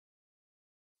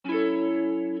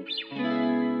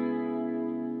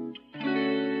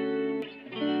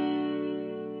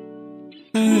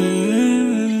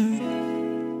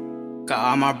Got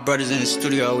all my brothers in the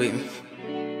studio with me.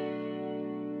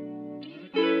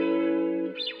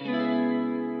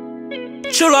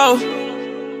 Chulo.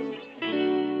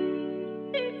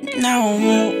 No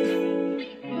more.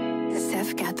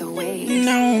 Seth got the wave.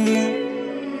 No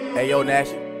more. Hey yo,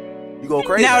 Nash, you go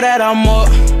crazy. Now that I'm up,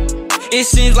 it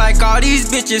seems like all these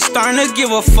bitches starting to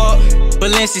give a fuck.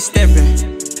 Balenci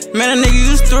stepping. Man, a nigga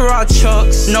used to rock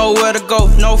trucks. Nowhere to go,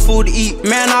 no food to eat.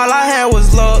 Man, all I had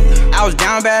was luck. I was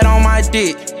down bad on my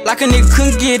dick, like a nigga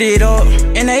couldn't get it up.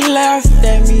 And they laughed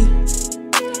at me.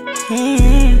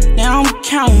 Now I'm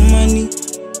counting money.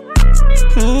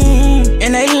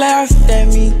 And they laughed at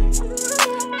me.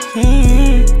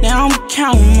 Now I'm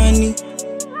counting money.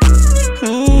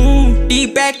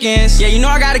 Deep back ends, yeah, you know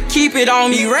I gotta keep it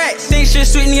on me. Racks, think shit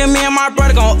sweet, nigga, me and my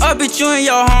brother gon' up at you and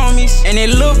your homies. And that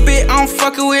little bit I'm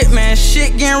fucking with, man,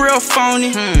 shit getting real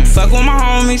phony. Fuck with my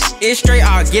homies, it's straight,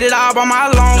 I'll get it all by my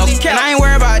lonely. And I ain't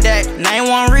worried about that, and I ain't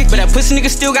one Rick, but that pussy nigga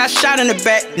still got shot in the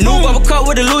back. New bubble cup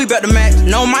with the Louis belt to match.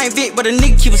 No Mike Vick, but a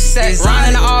nigga keep a sack.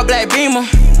 Riding the all black Beamer,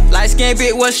 light skin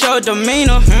bitch, what's your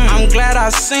demeanor? I'm glad I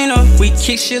seen her, we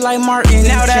kick shit like Martin.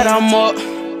 Now that I'm up,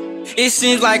 it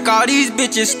seems like all these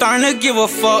bitches starting to give a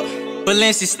fuck.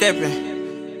 Balenci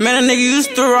stepping. Man, a nigga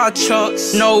used to rock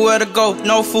trucks. Nowhere to go,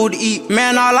 no food to eat.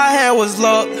 Man, all I had was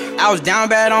luck. I was down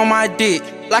bad on my dick,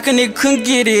 like a nigga couldn't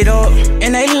get it up.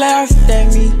 And they laughed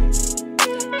at me.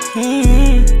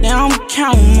 Now I'm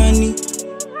counting money.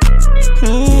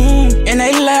 And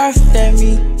they laughed at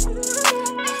me.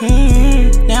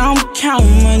 Now I'm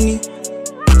counting money.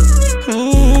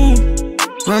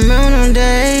 Remember them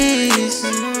days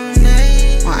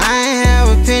when I ain't have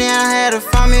a penny, I had to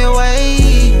find me a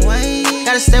way.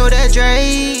 Gotta stay with that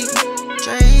Drake.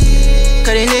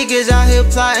 Cause these niggas out here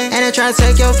plotting and they tryna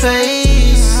take your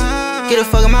place. Get the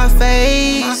fuck in my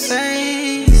face. I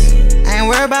ain't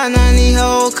worried about none of these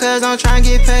hoes, cause I'm tryna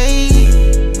get paid.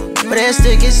 But they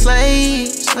still get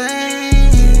slaves.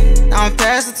 I'm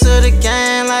passing to the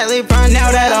game like LeBron.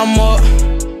 Now that I'm up,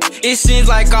 it seems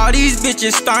like all these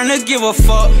bitches starting to give a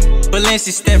fuck.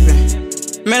 Balenci stepping.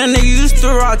 Man, a nigga used to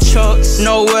rock trucks.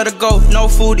 Nowhere to go, no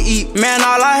food to eat. Man,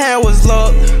 all I had was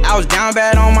luck. I was down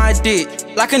bad on my dick,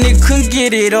 like a nigga couldn't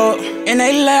get it up. And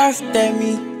they laughed at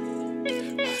me.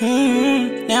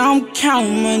 Now I'm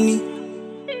counting money.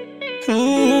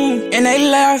 And they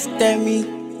laughed at me.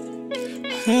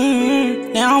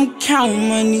 Now I'm counting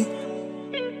money.